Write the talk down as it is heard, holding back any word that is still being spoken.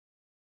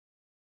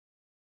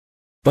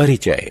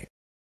परिचय।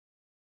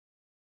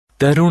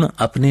 तरुण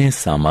अपने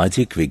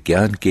सामाजिक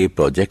विज्ञान के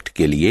प्रोजेक्ट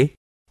के लिए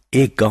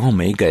एक गांव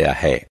में गया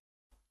है।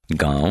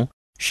 गांव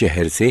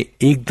शहर से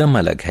एकदम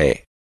अलग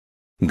है।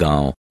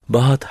 गांव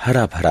बहुत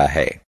हरा भरा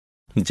है,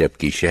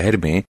 जबकि शहर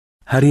में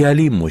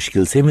हरियाली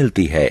मुश्किल से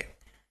मिलती है।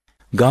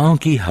 गांव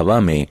की हवा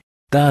में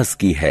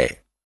ताजगी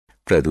है,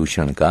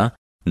 प्रदूषण का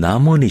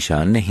नामो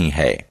निशान नहीं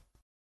है।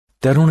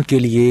 तरुण के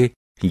लिए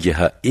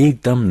यह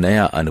एकदम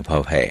नया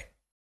अनुभव है।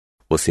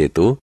 उसे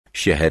तो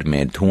शहर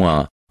में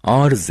धुआं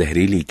और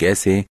जहरीली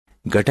गैसें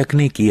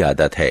गटकने की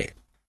आदत है।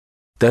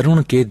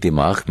 तरुण के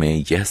दिमाग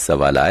में यह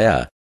सवाल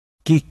आया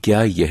कि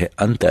क्या यह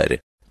अंतर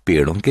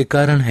पेड़ों के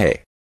कारण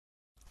है।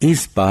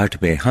 इस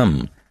पाठ में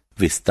हम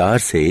विस्तार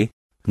से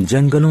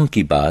जंगलों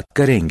की बात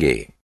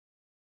करेंगे।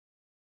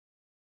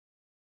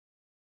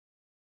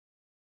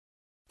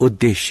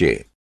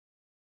 उद्देश्य।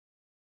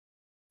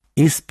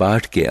 इस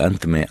पाठ के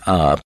अंत में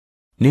आप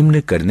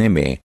निम्न करने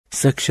में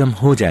सक्षम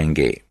हो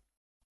जाएंगे: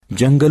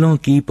 जंगलों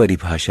की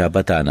परिभाषा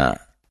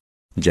बताना,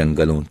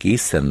 जंगलों की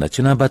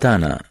संरचना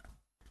बताना,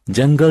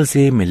 जंगल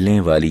से मिलने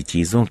वाली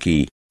चीजों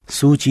की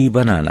सूची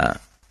बनाना,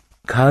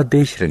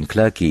 खाद्य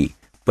श्रृंखला की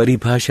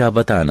परिभाषा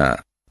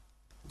बताना,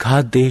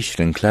 खाद्य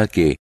श्रृंखला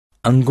के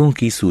अंगों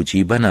की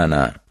सूची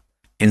बनाना,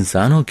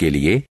 इंसानों के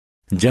लिए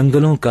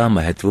जंगलों का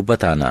महत्व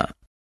बताना।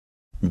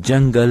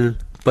 जंगल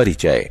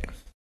परिचय।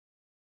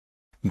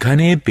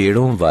 घने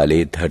पेड़ों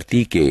वाले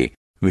धरती के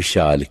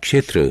विशाल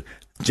क्षेत्र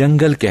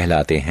जंगल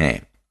कहलाते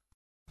हैं।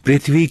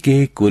 पृथ्वी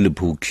के कुल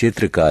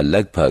भूक्षेत्र का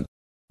लगभग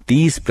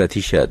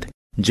 30%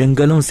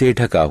 जंगलों से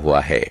ढका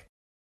हुआ है।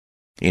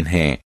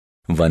 इन्हें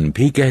वन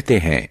भी कहते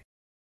हैं।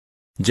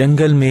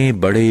 जंगल में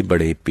बड़े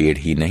बड़े पेड़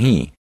ही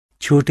नहीं,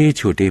 छोटे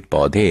छोटे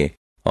पौधे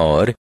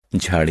और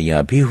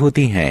झाड़ियां भी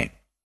होती हैं।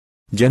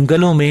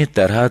 जंगलों में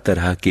तरह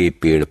तरह के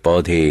पेड़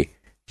पौधे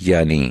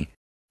यानी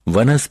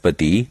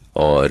वनस्पति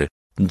और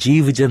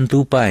जीव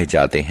जंतु पाए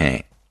जाते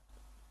हैं।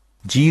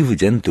 जीव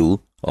जंतु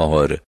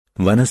और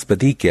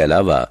वनस्पति के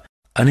अलावा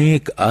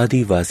अनेक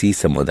आदिवासी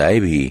समुदाय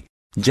भी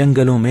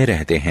जंगलों में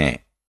रहते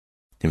हैं।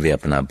 वे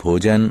अपना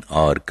भोजन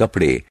और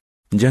कपड़े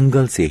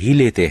जंगल से ही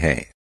लेते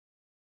हैं।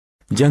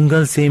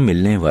 जंगल से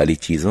मिलने वाली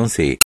चीजों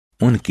से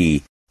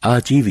उनकी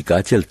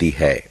आजीविका चलती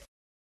है।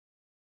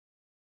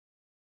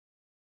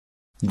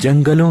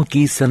 जंगलों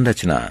की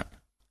संरचना।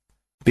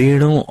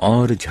 पेड़ों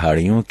और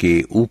झाड़ियों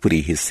के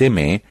ऊपरी हिस्से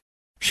में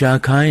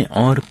शाखाएं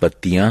और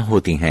पत्तियां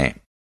होती हैं।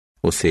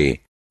 उसे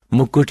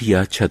मुकुट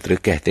या छत्र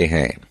कहते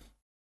हैं।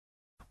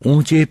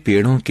 ऊंचे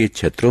पेड़ों के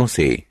छत्रों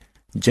से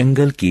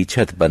जंगल की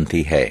छत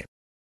बनती है।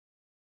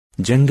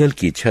 जंगल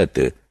की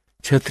छत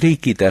छतरी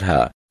की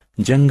तरह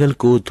जंगल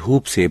को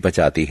धूप से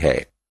बचाती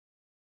है।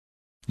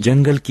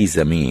 जंगल की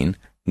जमीन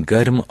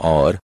गर्म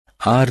और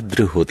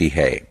आर्द्र होती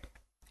है।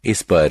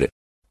 इस पर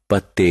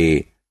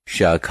पत्ते,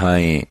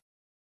 शाखाएं,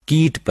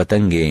 कीट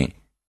पतंगे,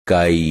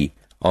 काई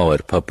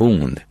और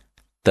फफूंद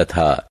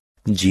तथा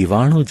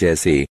जीवाणु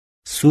जैसे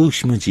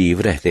सूक्ष्म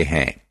जीव रहते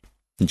हैं,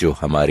 जो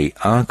हमारी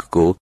आंख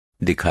को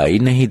दिखाई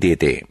नहीं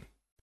देते।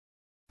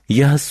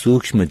 यह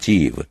सूक्ष्म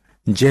जीव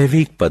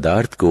जैविक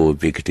पदार्थ को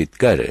विघटित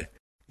कर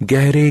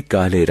गहरे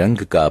काले रंग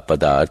का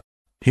पदार्थ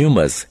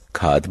ह्यूमस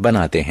खाद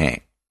बनाते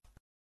हैं।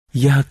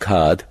 यह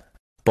खाद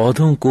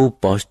पौधों को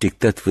पौष्टिक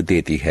तत्व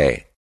देती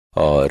है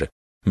और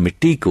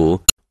मिट्टी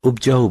को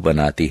उपजाऊ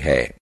बनाती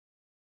है।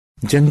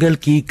 जंगल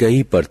की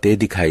कई परतें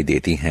दिखाई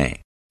देती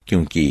हैं,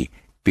 क्योंकि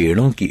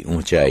पेड़ों की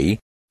ऊंचाई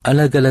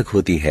अलग अलग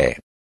होती है।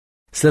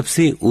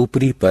 सबसे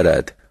ऊपरी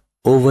परत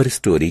ओवर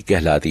स्टोरी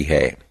कहलाती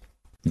है।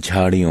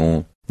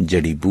 झाड़ियों,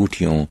 जड़ी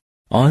बूटियों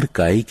और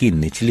काई की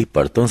निचली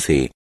परतों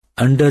से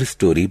अंडर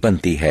स्टोरी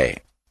बनती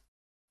है।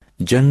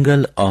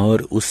 जंगल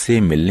और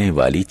उससे मिलने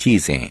वाली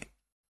चीजें।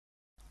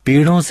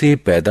 पेड़ों से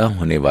पैदा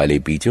होने वाले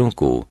बीजों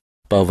को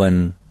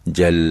पवन,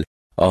 जल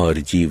और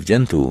जीव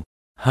जंतु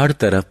हर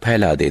तरफ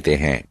फैला देते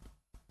हैं।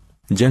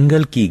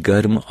 जंगल की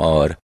गर्म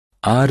और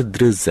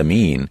आर्द्र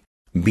जमीन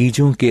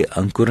बीजों के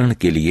अंकुरण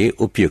के लिए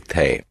उपयुक्त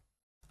है।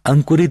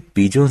 अंकुरित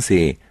बीजों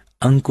से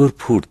अंकुर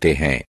फूटते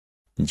हैं,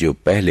 जो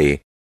पहले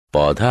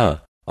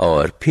पौधा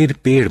और फिर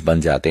पेड़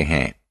बन जाते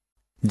हैं।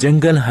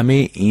 जंगल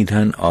हमें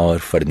ईंधन और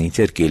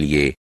फर्नीचर के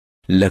लिए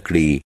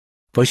लकड़ी,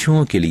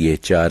 पशुओं के लिए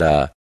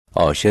चारा,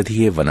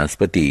 औषधीय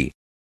वनस्पति,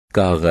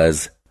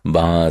 कागज,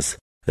 बांस,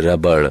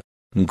 रबड़,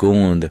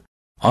 गोंद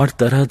और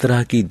तरह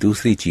तरह की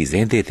दूसरी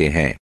चीजें देते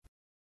हैं।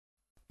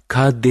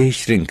 खाद्य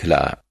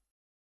श्रृंखला।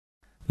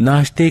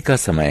 नाश्ते का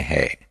समय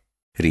है।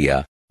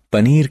 रिया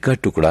पनीर का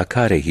टुकड़ा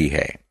खा रही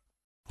है।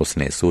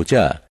 उसने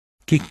सोचा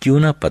कि क्यों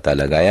न पता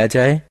लगाया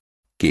जाए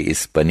कि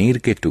इस पनीर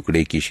के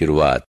टुकड़े की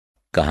शुरुआत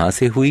कहां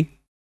से हुई।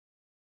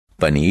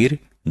 पनीर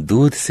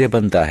दूध से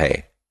बनता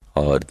है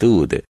और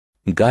दूध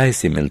गाय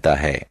से मिलता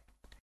है।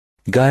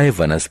 गाय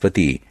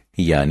वनस्पति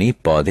यानी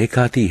पौधे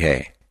खाती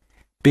है।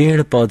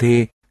 पेड़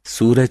पौधे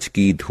सूरज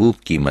की धूप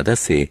की मदद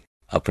से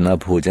अपना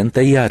भोजन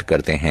तैयार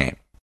करते हैं।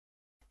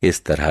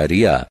 इस तरह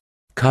रिया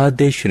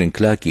खाद्य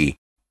श्रृंखला की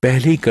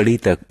पहली कड़ी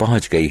तक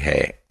पहुंच गई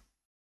है।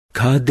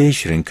 खाद्य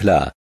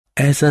श्रृंखला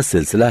ऐसा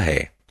सिलसिला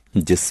है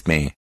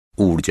जिसमें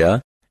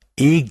ऊर्जा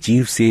एक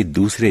जीव से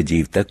दूसरे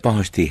जीव तक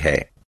पहुंचती है।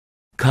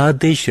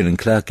 खाद्य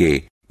श्रृंखला के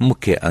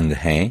मुख्य अंग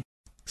हैं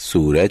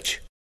सूरज,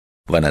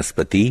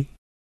 वनस्पति,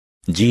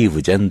 जीव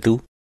जंतु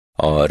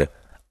और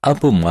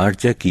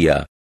अपमार्जक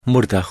या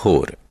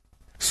मुर्दाखोर।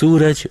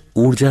 सूरज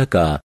ऊर्जा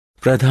का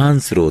प्रधान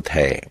स्रोत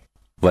है।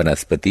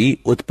 वनस्पति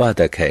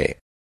उत्पादक है,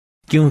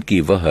 क्योंकि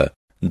वह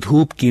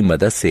धूप की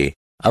मदद से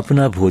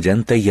अपना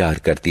भोजन तैयार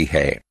करती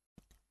है।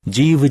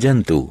 जीव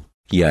जंतु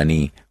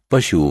यानी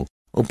पशु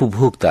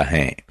उपभोक्ता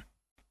हैं।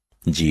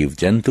 जीव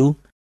जंतु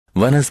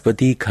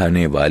वनस्पति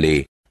खाने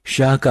वाले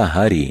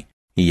शाकाहारी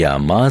या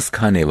मांस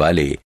खाने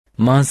वाले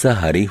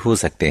मांसाहारी हो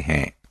सकते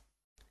हैं।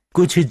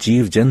 कुछ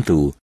जीव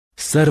जंतु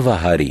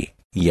सर्वाहारी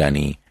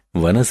यानी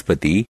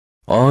वनस्पति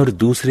और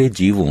दूसरे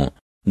जीवों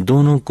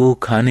दोनों को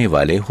खाने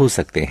वाले हो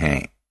सकते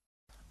हैं।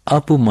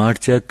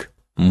 अपमार्जक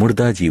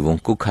मुर्दा जीवों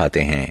को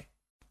खाते हैं।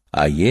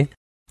 आइए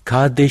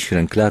खाद्य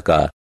श्रृंखला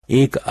का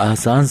एक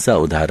आसान सा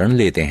उदाहरण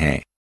लेते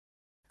हैं।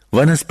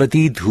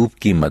 वनस्पति धूप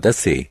की मदद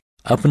से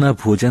अपना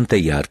भोजन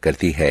तैयार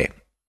करती है।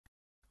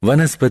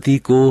 वनस्पति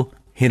को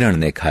हिरण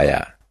ने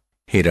खाया,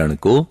 हिरण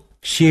को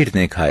शेर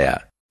ने खाया।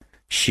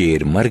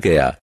 शेर मर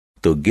गया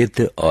तो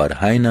गिद्ध और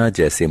हाइना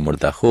जैसे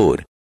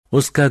मुर्दाखोर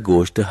उसका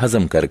गोश्त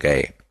हजम कर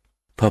गए।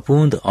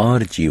 फफूंद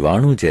और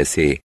जीवाणु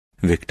जैसे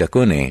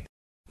विघटकों ने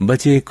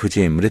बचे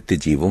खुचे मृत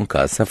जीवों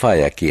का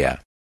सफाया किया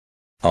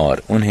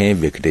और उन्हें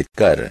विघटित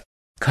कर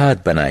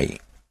खाद बनाई,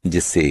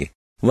 जिससे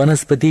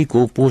वनस्पति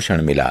को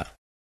पोषण मिला।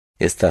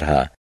 इस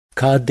तरह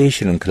खाद्य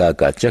श्रृंखला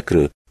का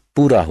चक्र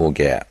पूरा हो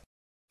गया।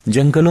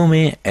 जंगलों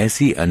में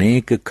ऐसी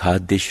अनेक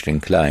खाद्य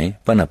श्रृंखलाएं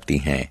पनपती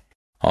हैं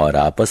और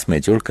आपस में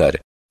जुड़कर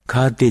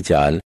खाद्य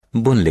जाल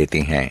बुन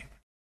लेती हैं।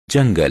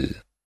 जंगल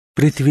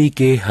पृथ्वी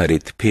के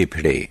हरित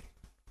फेफड़े।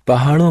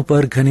 पहाड़ों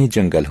पर घने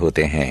जंगल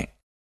होते हैं।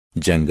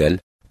 जंगल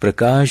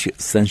प्रकाश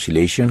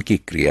संश्लेषण की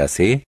क्रिया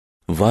से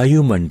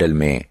वायुमंडल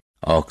में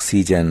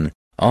ऑक्सीजन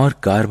और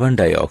कार्बन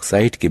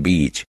डाइऑक्साइड के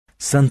बीच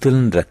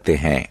संतुलन रखते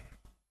हैं।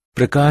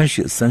 प्रकाश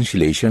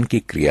संश्लेषण की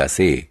क्रिया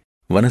से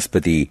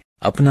वनस्पति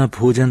अपना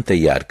भोजन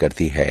तैयार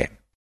करती है।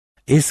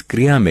 इस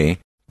क्रिया में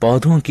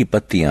पौधों की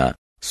पत्तियां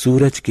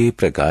सूरज के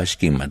प्रकाश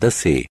की मदद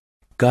से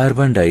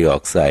कार्बन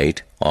डाइऑक्साइड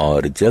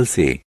और जल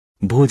से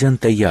भोजन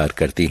तैयार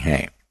करती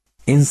हैं।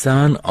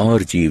 इंसान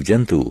और जीव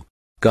जंतु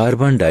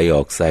कार्बन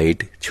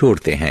डाइऑक्साइड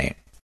छोड़ते हैं।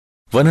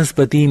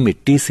 वनस्पति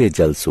मिट्टी से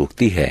जल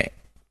सोखती है।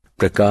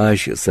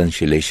 प्रकाश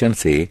संश्लेषण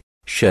से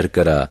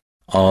शर्करा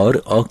और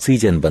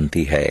ऑक्सीजन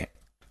बनती है।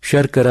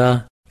 शर्करा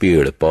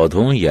पेड़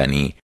पौधों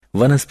यानी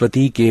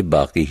वनस्पति के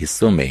बाकी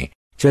हिस्सों में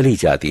चली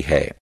जाती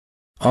है।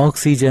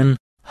 ऑक्सीजन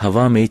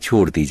हवा में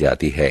छोड़ दी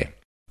जाती है,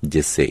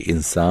 जिससे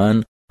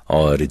इंसान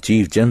और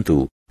जीव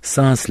जंतु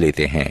सांस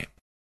लेते हैं।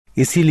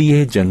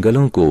 इसीलिए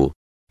जंगलों को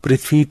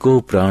पृथ्वी को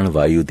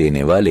प्राणवायु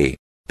देने वाले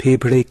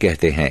फेफड़े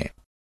कहते हैं।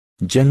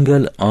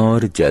 जंगल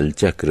और जल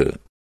चक्र।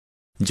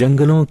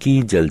 जंगलों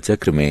की जल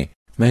चक्र में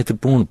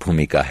महत्वपूर्ण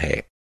भूमिका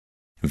है।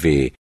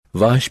 वे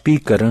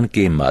वाष्पीकरण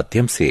के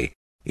माध्यम से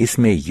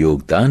इसमें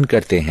योगदान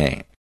करते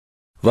हैं।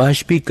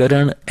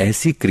 वाष्पीकरण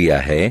ऐसी क्रिया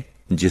है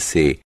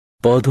जिससे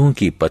पौधों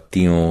की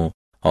पत्तियों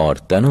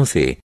और तनों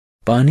से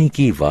पानी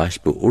की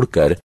वाष्प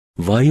उड़कर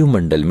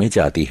वायुमंडल में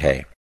जाती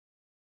है।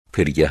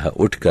 फिर यह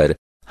उठकर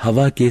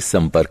हवा के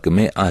संपर्क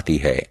में आती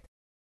है।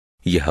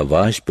 यह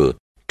वाष्प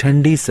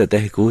ठंडी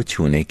सतह को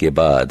छूने के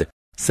बाद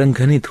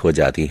संघनित हो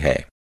जाती है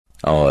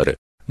और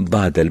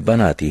बादल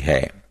बनाती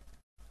है।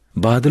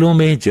 बादलों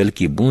में जल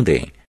की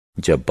बूंदें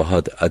जब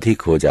बहुत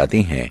अधिक हो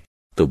जाती हैं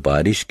तो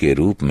बारिश के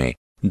रूप में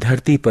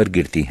धरती पर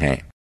गिरती हैं।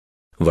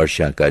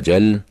 वर्षा का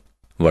जल,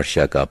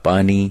 वर्षा का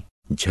पानी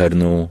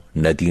झरनों,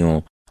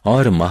 नदियों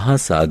और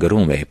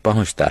महासागरों में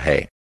पहुंचता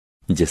है,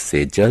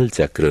 जिससे जल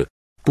चक्र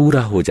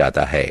पूरा हो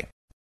जाता है।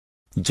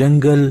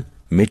 जंगल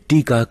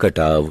मिट्टी का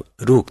कटाव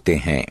रोकते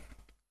हैं।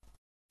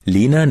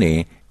 लीना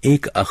ने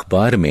एक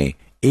अखबार में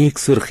एक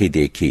सुर्खी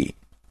देखी,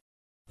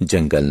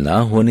 जंगल ना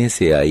होने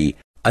से आई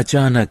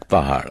अचानक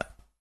पहाड़।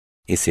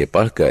 इसे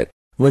पढ़कर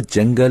वह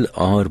जंगल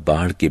और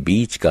बाढ़ के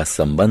बीच का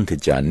संबंध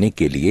जानने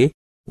के लिए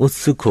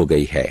उत्सुक हो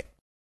गई है।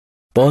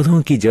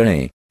 पौधों की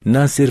जड़ें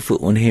न सिर्फ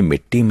उन्हें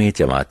मिट्टी में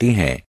जमाती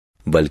हैं,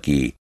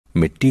 बल्कि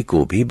मिट्टी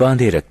को भी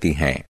बांधे रखती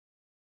हैं।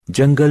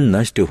 जंगल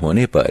नष्ट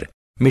होने पर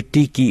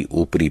मिट्टी की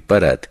ऊपरी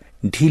परत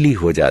ढीली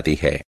हो जाती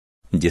है,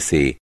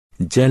 जिसे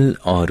जल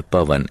और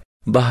पवन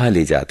बहा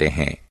ले जाते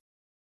हैं।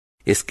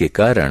 इसके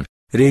कारण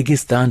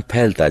रेगिस्तान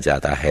फैलता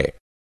जाता है।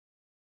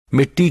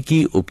 मिट्टी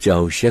की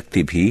उपजाऊ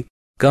शक्ति भी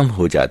कम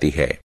हो जाती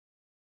है।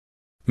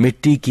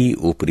 मिट्टी की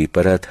ऊपरी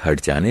परत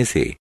हट जाने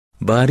से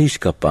बारिश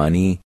का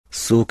पानी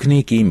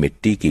सोखने की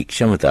मिट्टी की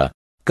क्षमता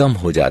कम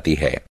हो जाती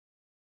है।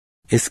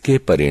 इसके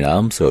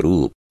परिणाम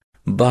स्वरूप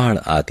बाढ़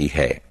आती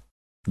है।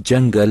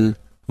 जंगल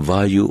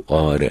वायु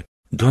और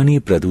ध्वनि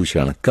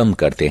प्रदूषण कम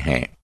करते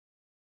हैं।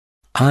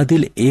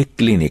 आदिल एक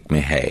क्लिनिक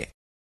में है।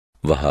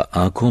 वह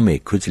आंखों में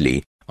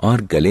खुजली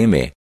और गले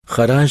में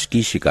खराश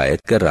की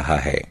शिकायत कर रहा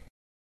है।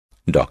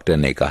 डॉक्टर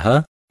ने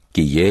कहा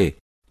कि ये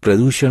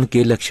प्रदूषण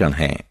के लक्षण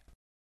हैं।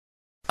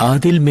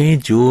 आदिल में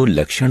जो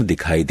लक्षण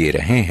दिखाई दे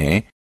रहे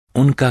हैं,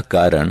 उनका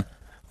कारण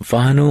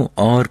वाहनों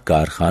और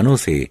कारखानों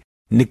से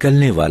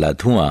निकलने वाला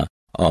धुआं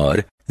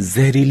और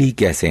जहरीली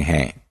गैसें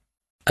हैं।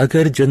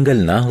 अगर जंगल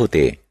ना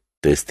होते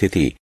तो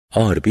स्थिति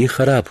और भी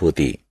खराब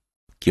होती,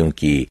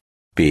 क्योंकि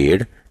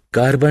पेड़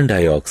कार्बन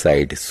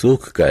डाइऑक्साइड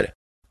सोखकर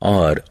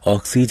और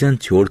ऑक्सीजन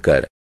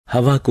छोड़कर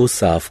हवा को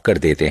साफ कर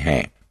देते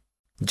हैं।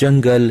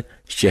 जंगल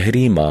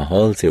शहरी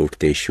माहौल से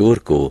उठते शोर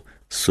को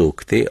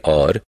सोखते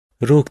और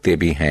रोकते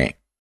भी हैं,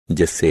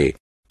 जिससे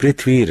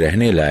पृथ्वी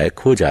रहने लायक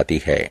हो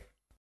जाती है।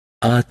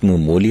 आत्म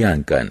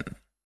मूल्यांकन।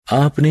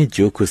 आपने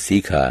जो कुछ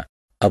सीखा,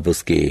 अब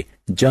उसके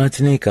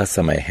जांचने का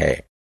समय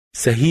है।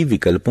 सही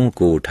विकल्पों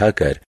को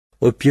उठाकर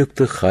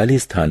उपयुक्त खाली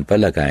स्थान पर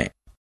लगाएं।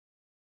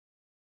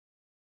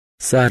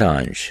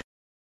 सारांश।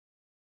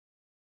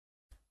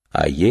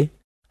 आइए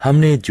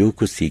हमने जो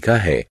कुछ सीखा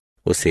है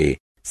उसे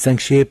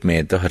संक्षेप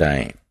में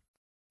दोहराएं।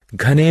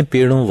 घने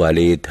पेड़ों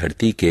वाले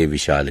धरती के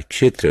विशाल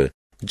क्षेत्र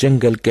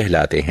जंगल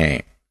कहलाते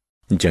हैं।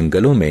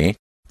 जंगलों में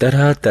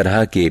तरह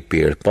तरह के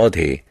पेड़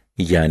पौधे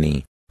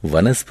यानी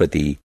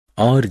वनस्पति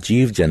और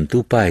जीव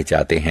जंतु पाए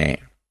जाते हैं।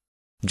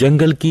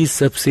 जंगल की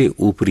सबसे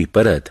ऊपरी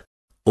परत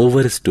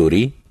ओवर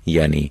स्टोरी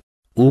यानी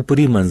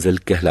ऊपरी मंजिल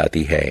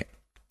कहलाती है।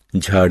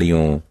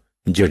 झाड़ियों,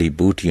 जड़ी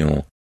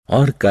बूटियों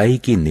और काई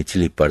की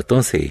निचली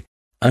परतों से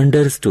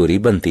अंडर स्टोरी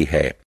बनती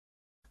है।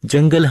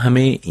 जंगल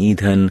हमें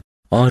ईंधन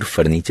और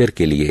फर्नीचर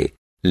के लिए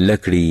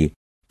लकड़ी,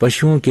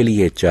 पशुओं के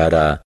लिए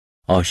चारा,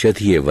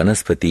 औषधीय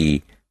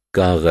वनस्पति,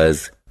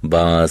 कागज,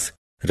 बांस,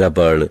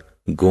 रबड़,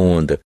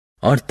 गोंद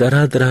और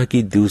तरह तरह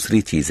की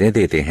दूसरी चीजें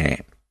देते हैं।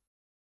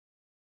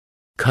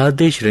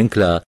 खाद्य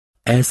श्रृंखला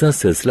ऐसा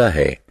सिलसिला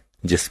है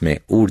जिसमें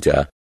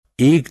ऊर्जा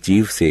एक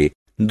जीव से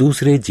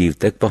दूसरे जीव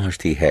तक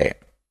पहुंचती है।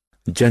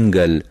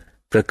 जंगल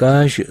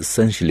प्रकाश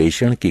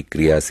संश्लेषण की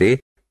क्रिया से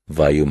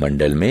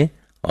वायुमंडल में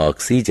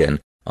ऑक्सीजन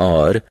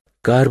और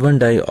कार्बन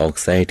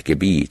डाइऑक्साइड के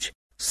बीच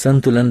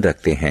संतुलन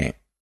रखते हैं।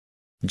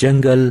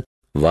 जंगल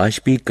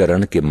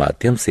वाष्पीकरण के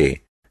माध्यम से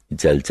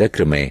जल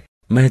चक्र में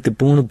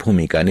महत्वपूर्ण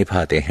भूमिका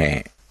निभाते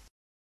हैं।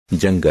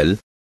 जंगल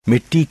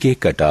मिट्टी के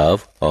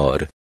कटाव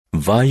और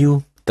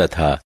वायु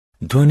तथा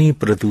ध्वनि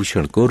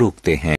प्रदूषण को रोकते हैं।